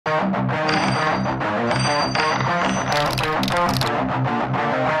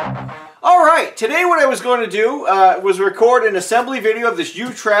Alright, today what I was going to do was record an assembly video of this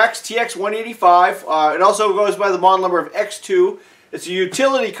YUTRAX TX158. It also goes by the model number of X2. It's a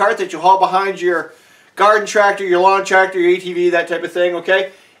utility cart that you haul behind your garden tractor, your lawn tractor, your ATV, that type of thing,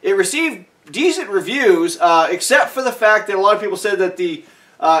 okay? It received decent reviews, except for the fact that a lot of people said that the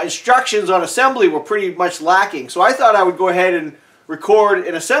instructions on assembly were pretty much lacking. So I thought I would go ahead and record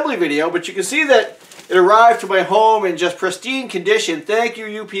an assembly video, but you can see that it arrived to my home in just pristine condition. Thank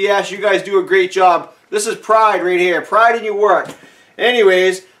you, UPS. You guys do a great job. This is pride right here. Pride in your work.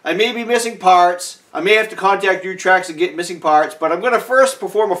 Anyways, I may be missing parts. I may have to contact YUTRAX and get missing parts, but I'm going to first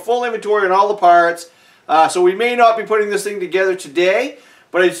perform a full inventory on all the parts. So we may not be putting this thing together today,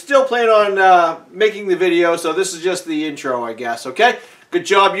 but I still plan on making the video, so this is just the intro, I guess, okay? Good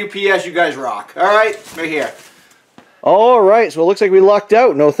job, UPS. You guys rock. All right, right here. Alright, so it looks like we lucked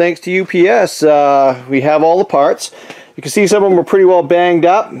out. No thanks to UPS. We have all the parts. You can see some of them are pretty well banged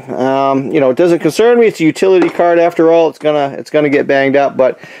up. You know, it doesn't concern me. It's a utility cart after all. It's gonna get banged up,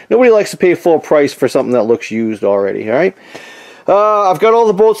 but nobody likes to pay full price for something that looks used already. Alright. I've got all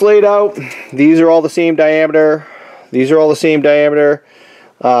the bolts laid out. These are all the same diameter. These are all the same diameter.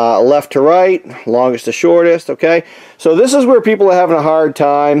 Left to right, longest to shortest. Okay. So this is where people are having a hard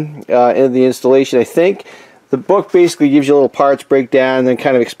time in the installation, I think. The book basically gives you a little parts breakdown and then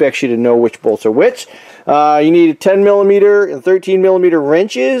kind of expects you to know which bolts are which. You need 10mm and 13mm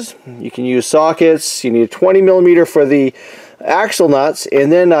wrenches. You can use sockets. You need a 20mm for the axle nuts.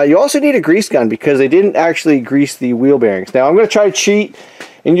 And then you also need a grease gun because they didn't actually grease the wheel bearings. Now I'm going to try to cheat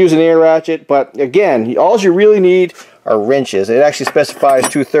and use an air ratchet. But again, all you really need are wrenches. It actually specifies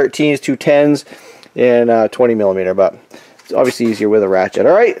two 13s, two 10s, and 20mm. But it's obviously easier with a ratchet.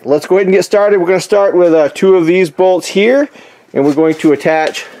 Alright, let's go ahead and get started. We're going to start with two of these bolts here, and we're going to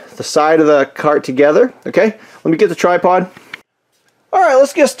attach the side of the cart together. Okay, let me get the tripod. Alright,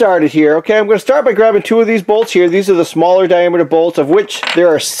 let's get started here. Okay, I'm going to start by grabbing two of these bolts here. These are the smaller diameter bolts, of which there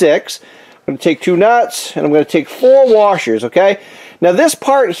are 6. I'm going to take 2 nuts, and I'm going to take 4 washers. Okay, now this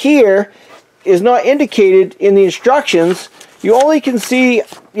part here is not indicated in the instructions. You only can see,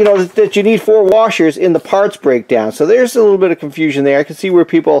 you know, that you need 4 washers in the parts breakdown. So there's a little bit of confusion there. I can see where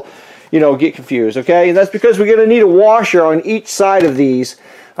people, you know, get confused, okay? And that's because we're going to need a washer on each side of these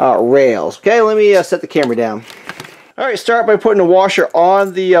rails. Okay, let me set the camera down. All right, start by putting a washer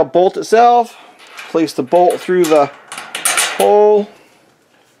on the bolt itself. Place the bolt through the hole,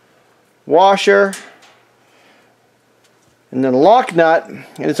 washer, and then a lock nut. And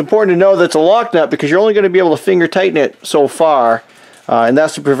it's important to know that it's a lock nut because you're only going to be able to finger tighten it so far, and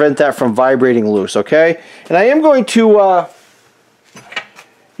that's to prevent that from vibrating loose, okay? And I am going to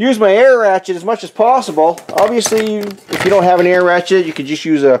use my air ratchet as much as possible. Obviously, if you don't have an air ratchet, you could just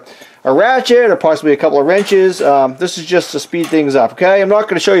use a ratchet or possibly a couple of wrenches. This is just to speed things up, okay? I'm not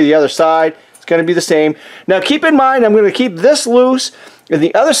going to show you the other side. It's going to be the same. Now keep in mind, I'm going to keep this loose and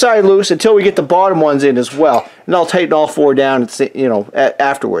the other side loose until we get the bottom ones in as well. And I'll tighten all 4 down, you know,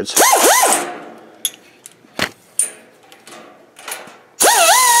 afterwards.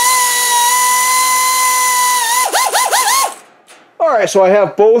 Alright, so I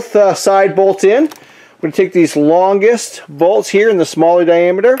have both side bolts in. I'm going to take these longest bolts here in the smaller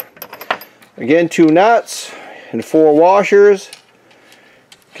diameter. Again, 2 nuts and 4 washers.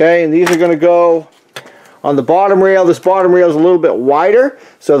 Okay, and these are going to go on the bottom rail. This bottom rail is a little bit wider,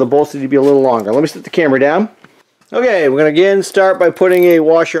 so the bolts need to be a little longer. Let me set the camera down. Okay, we're going to again start by putting a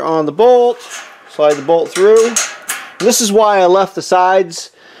washer on the bolt. Slide the bolt through. And this is why I left the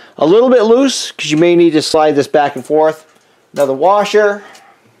sides a little bit loose, because you may need to slide this back and forth. Another washer.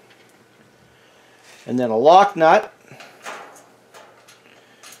 And then a lock nut.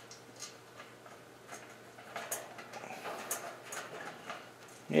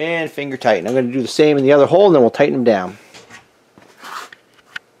 And finger tighten. I'm going to do the same in the other hole, and then we'll tighten them down.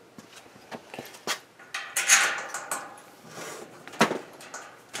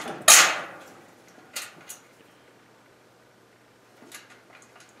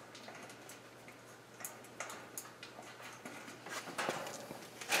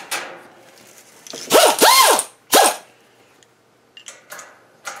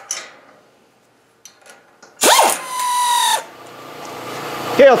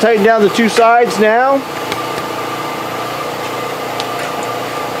 Okay, I'll tighten down the 2 sides now.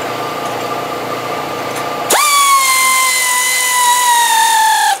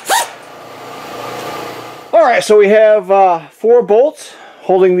 Alright, so we have 4 bolts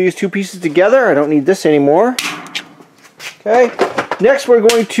holding these 2 pieces together. I don't need this anymore. Okay, next we're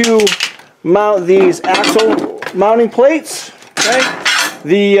going to mount these axle mounting plates. Okay,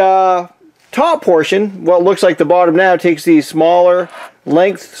 The top portion, what looks like the bottom now, takes these smaller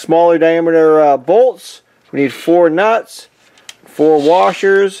length, smaller diameter bolts. We need 4 nuts, 4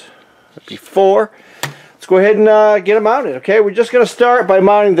 washers. That'd be 4. Let's go ahead and get them mounted. Okay, we're just going to start by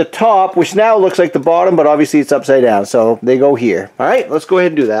mounting the top, which now looks like the bottom, but obviously it's upside down, so they go here. All right, let's go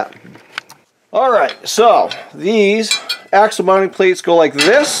ahead and do that. All right, so these axle mounting plates go like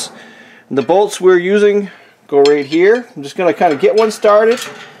this. And the bolts we're using go right here. I'm just going to kind of get one started,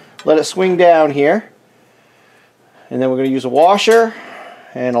 let it swing down here, and then we're going to use a washer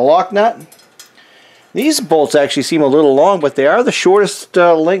and a lock nut. These bolts actually seem a little long, but they are the shortest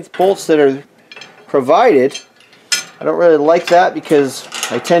length bolts that are provided. I don't really like that because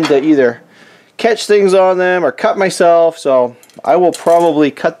I tend to either catch things on them or cut myself, so I will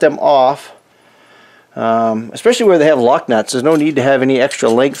probably cut them off, especially where they have lock nuts. There's no need to have any extra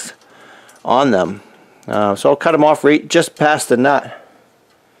length on them, so I'll cut them off right just past the nut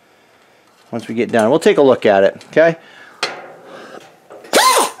once we get done. We'll take a look at it. Okay.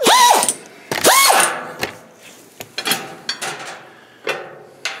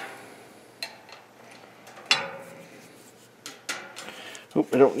 Oop,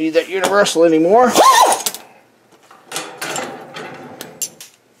 I don't need that universal anymore.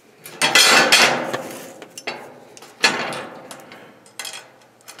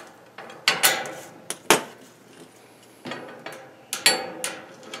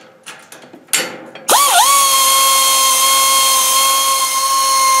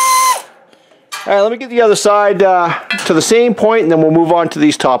 Alright, let me get the other side to the same point, and then we'll move on to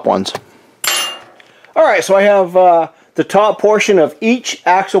these top ones. Alright, so I have the top portion of each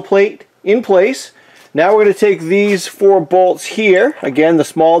axle plate in place. Now we're going to take these 4 bolts here, again the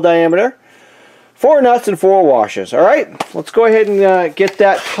small diameter, 4 nuts and 4 washers. Alright, let's go ahead and get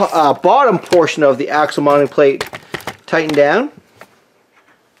that bottom portion of the axle mounting plate tightened down.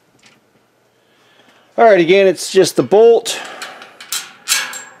 Alright, again it's just the bolt,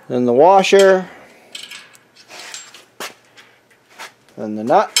 then the washer, then the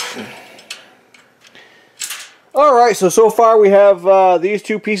nut. Alright, so far we have these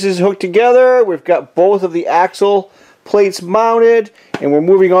 2 pieces hooked together. We've got both of the axle plates mounted, and we're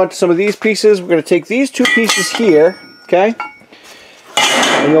moving on to some of these pieces. We're going to take these 2 pieces here, okay?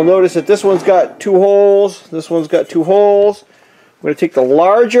 And you'll notice that this one's got 2 holes, this one's got 2 holes. We're going to take the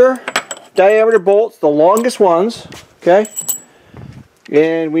larger diameter bolts, the longest ones, okay?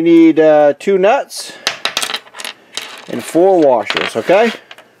 And we need 2 nuts and 4 washers, okay?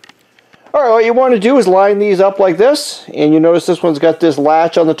 Alright, what you want to do is line these up like this, and you notice this one's got this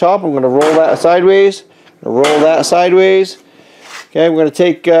latch on the top. I'm going to roll that sideways, roll that sideways. Okay, we're going to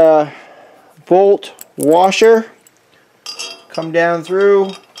take bolt, washer, come down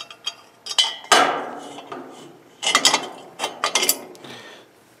through.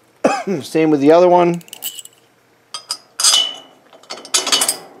 Same with the other one.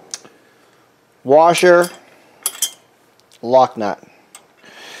 Washer, lock nut.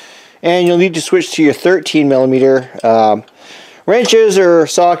 And you'll need to switch to your 13mm wrenches or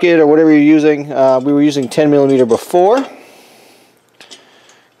socket or whatever you're using. We were using 10mm before.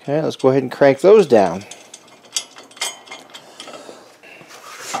 Okay, let's go ahead and crank those down.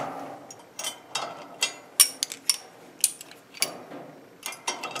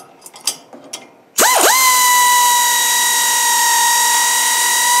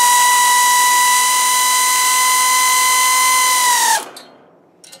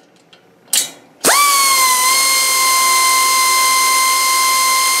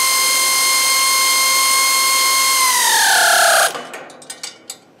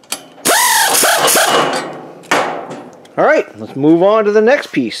 Alright, let's move on to the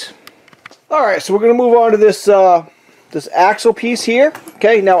next piece. Alright, so we're going to move on to this this axle piece here.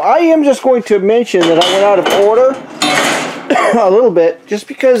 Okay, now I am just going to mention that I went out of order a little bit just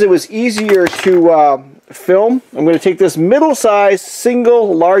because it was easier to film. I'm going to take this middle-sized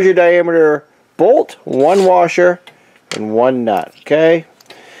single larger diameter bolt, 1 washer, and 1 nut. Okay,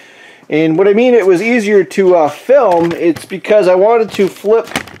 and what I mean it was easier to film, it's because I wanted to flip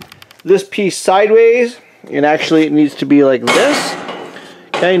this piece sideways. And actually it needs to be like this.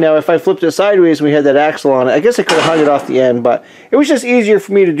 Okay, now if I flipped it sideways and we had that axle on it, I guess I could have hung it off the end, but it was just easier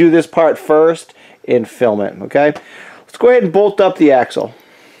for me to do this part first and film it. Okay, let's go ahead and bolt up the axle.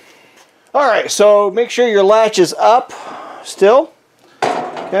 Alright, so make sure your latch is up still.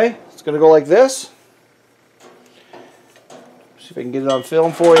 Okay, it's going to go like this. See if I can get it on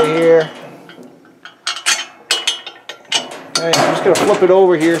film for you here. Okay, I'm just going to flip it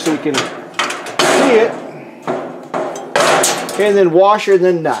over here so we can see it. Okay, and then washer, and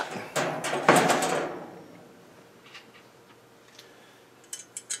then nut.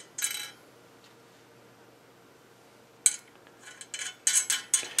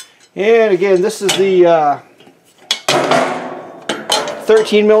 And again, this is the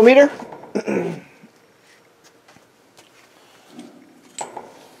 13 millimeter.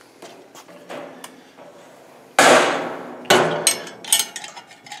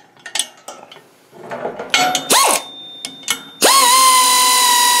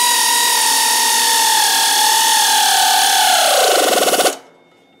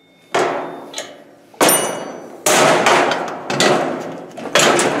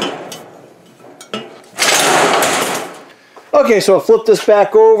 Okay, so I'll flip this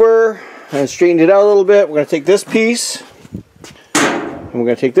back over and straighten it out a little bit. We're going to take this piece, and we're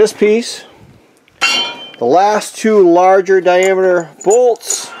going to take this piece, the last two larger diameter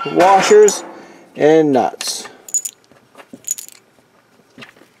bolts, washers, and nuts.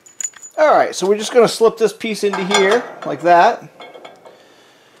 Alright, so we're just going to slip this piece into here, like that.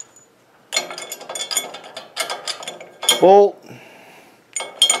 Bolt,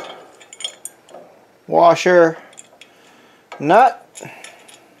 washer, nut.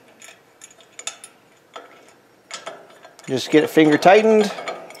 Just get it finger tightened.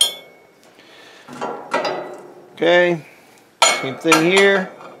 Okay, same thing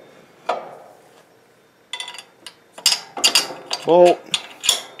here. Bolt.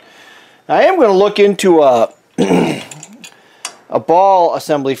 I am going to look into a ball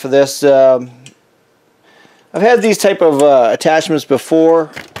assembly for this. I've had these type of attachments before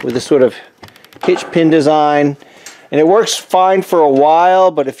with this sort of hitch pin design. And it works fine for a while,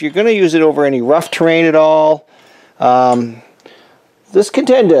 but if you're going to use it over any rough terrain at all, this can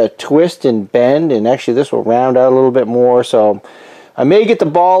tend to twist and bend, and actually this will round out a little bit more. So I may get the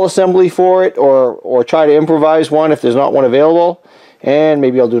ball assembly for it, or try to improvise one if there's not one available, and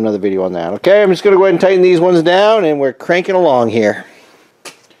maybe I'll do another video on that. Okay, I'm just going to go ahead and tighten these ones down, and we're cranking along here.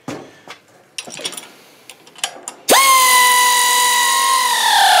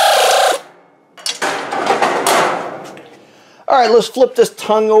 Alright, let's flip this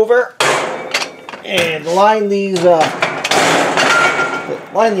tongue over and line these, line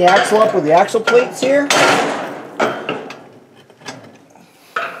the axle up with the axle plates here.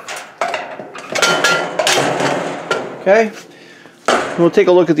 Okay, we'll take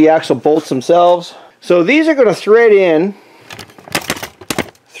a look at the axle bolts themselves. So these are going to thread in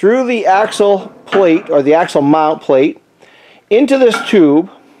through the axle plate, or the axle mount plate, into this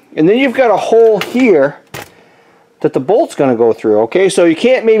tube, and then you've got a hole here that the bolt's going to go through. Okay, so you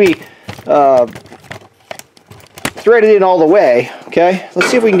can't maybe thread it in all the way. Okay, let's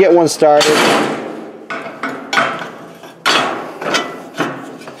see if we can get one started.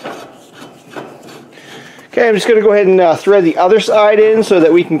 Okay, I'm just going to go ahead and thread the other side in so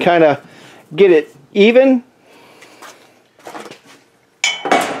that we can kind of get it even.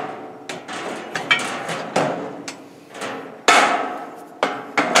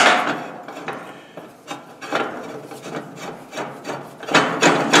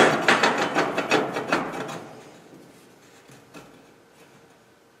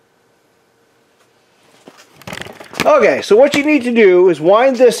 Okay, so what you need to do is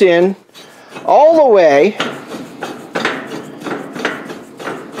wind this in all the way,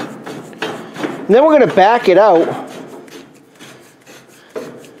 and then we're going to back it out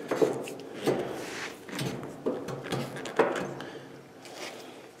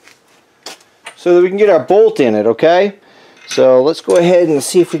so that we can get our bolt in it. Okay, so let's go ahead and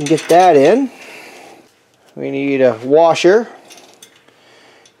see if we can get that in. We need a washer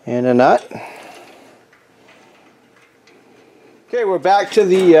and a nut. Okay, we're back to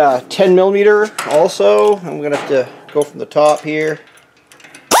the 10 millimeter also. I'm going to have to go from the top here.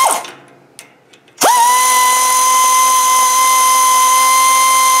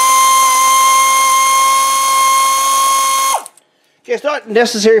 Okay, it's not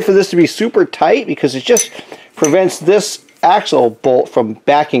necessary for this to be super tight because it just prevents this axle bolt from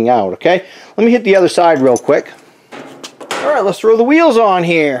backing out. Okay, let me hit the other side real quick. Alright, let's throw the wheels on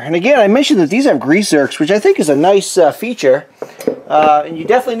here. And again, I mentioned that these have grease zerks, which I think is a nice feature. And you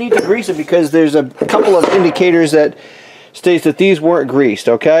definitely need to grease it because there's a couple of indicators that states that these weren't greased.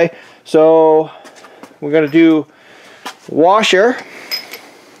 Okay, so we're going to do washer,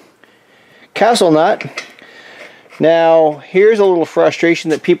 castle nut. Now, here's a little frustration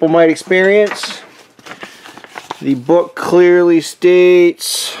that people might experience. The book clearly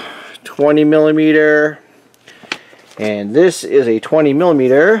states 20 millimeter. And this is a 20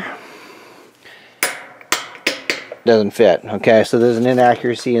 millimeter. Doesn't fit. Okay, so there's an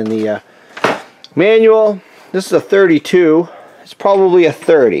inaccuracy in the manual. This is a 32. It's probably a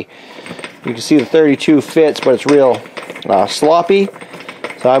 30. You can see the 32 fits, but it's real sloppy.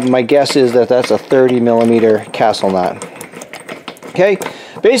 So my guess is that that's a 30 millimeter castle nut. Okay,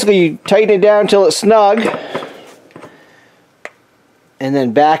 basically you tighten it down until it's snug, and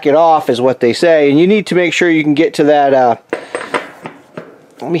then back it off is what they say. And you need to make sure you can get to that,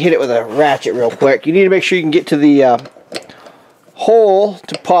 let me hit it with a ratchet real quick. You need to make sure you can get to the hole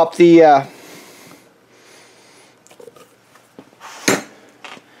to pop the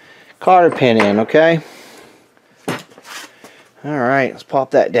cotter pin in, okay? Alright, let's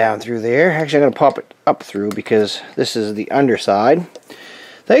pop that down through there. Actually, I'm going to pop it up through because this is the underside.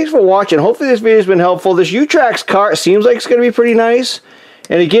 Thanks for watching. Hopefully this video has been helpful. This YUTRAX cart seems like it's going to be pretty nice.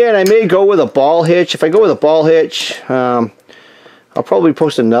 And again, I may go with a ball hitch. If I go with a ball hitch, I'll probably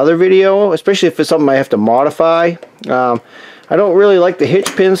post another video, especially if it's something I have to modify. I don't really like the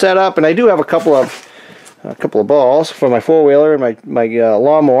hitch pin setup, and I do have a couple of balls for my four-wheeler and my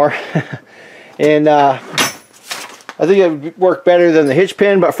lawnmower. And I think it would work better than the hitch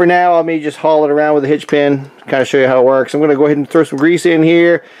pin, but for now I may just haul it around with the hitch pin, kind of show you how it works. I'm going to go ahead and throw some grease in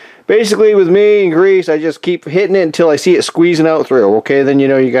here. Basically with me and grease, I just keep hitting it until I see it squeezing out through. Okay, then you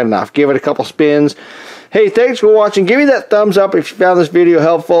know you got enough. Give it a couple spins. Hey, thanks for watching. Give me that thumbs up if you found this video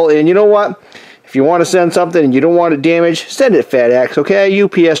helpful. And you know what? If you want to send something and you don't want it damaged, send it FedEx, okay?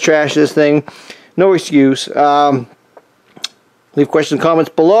 UPS trash this thing. No excuse. Leave questions and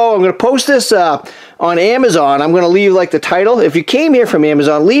comments below. I'm going to post this on Amazon. I'm going to leave like the title. If you came here from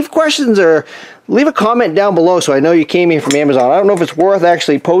Amazon, leave questions or leave a comment down below so I know you came here from Amazon. I don't know if it's worth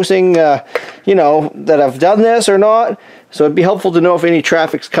actually posting, you know, that I've done this or not. So it'd be helpful to know if any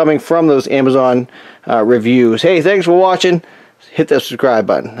traffic's coming from those Amazon reviews. Hey, thanks for watching. Hit that subscribe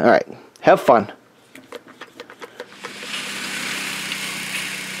button. All right. Have fun.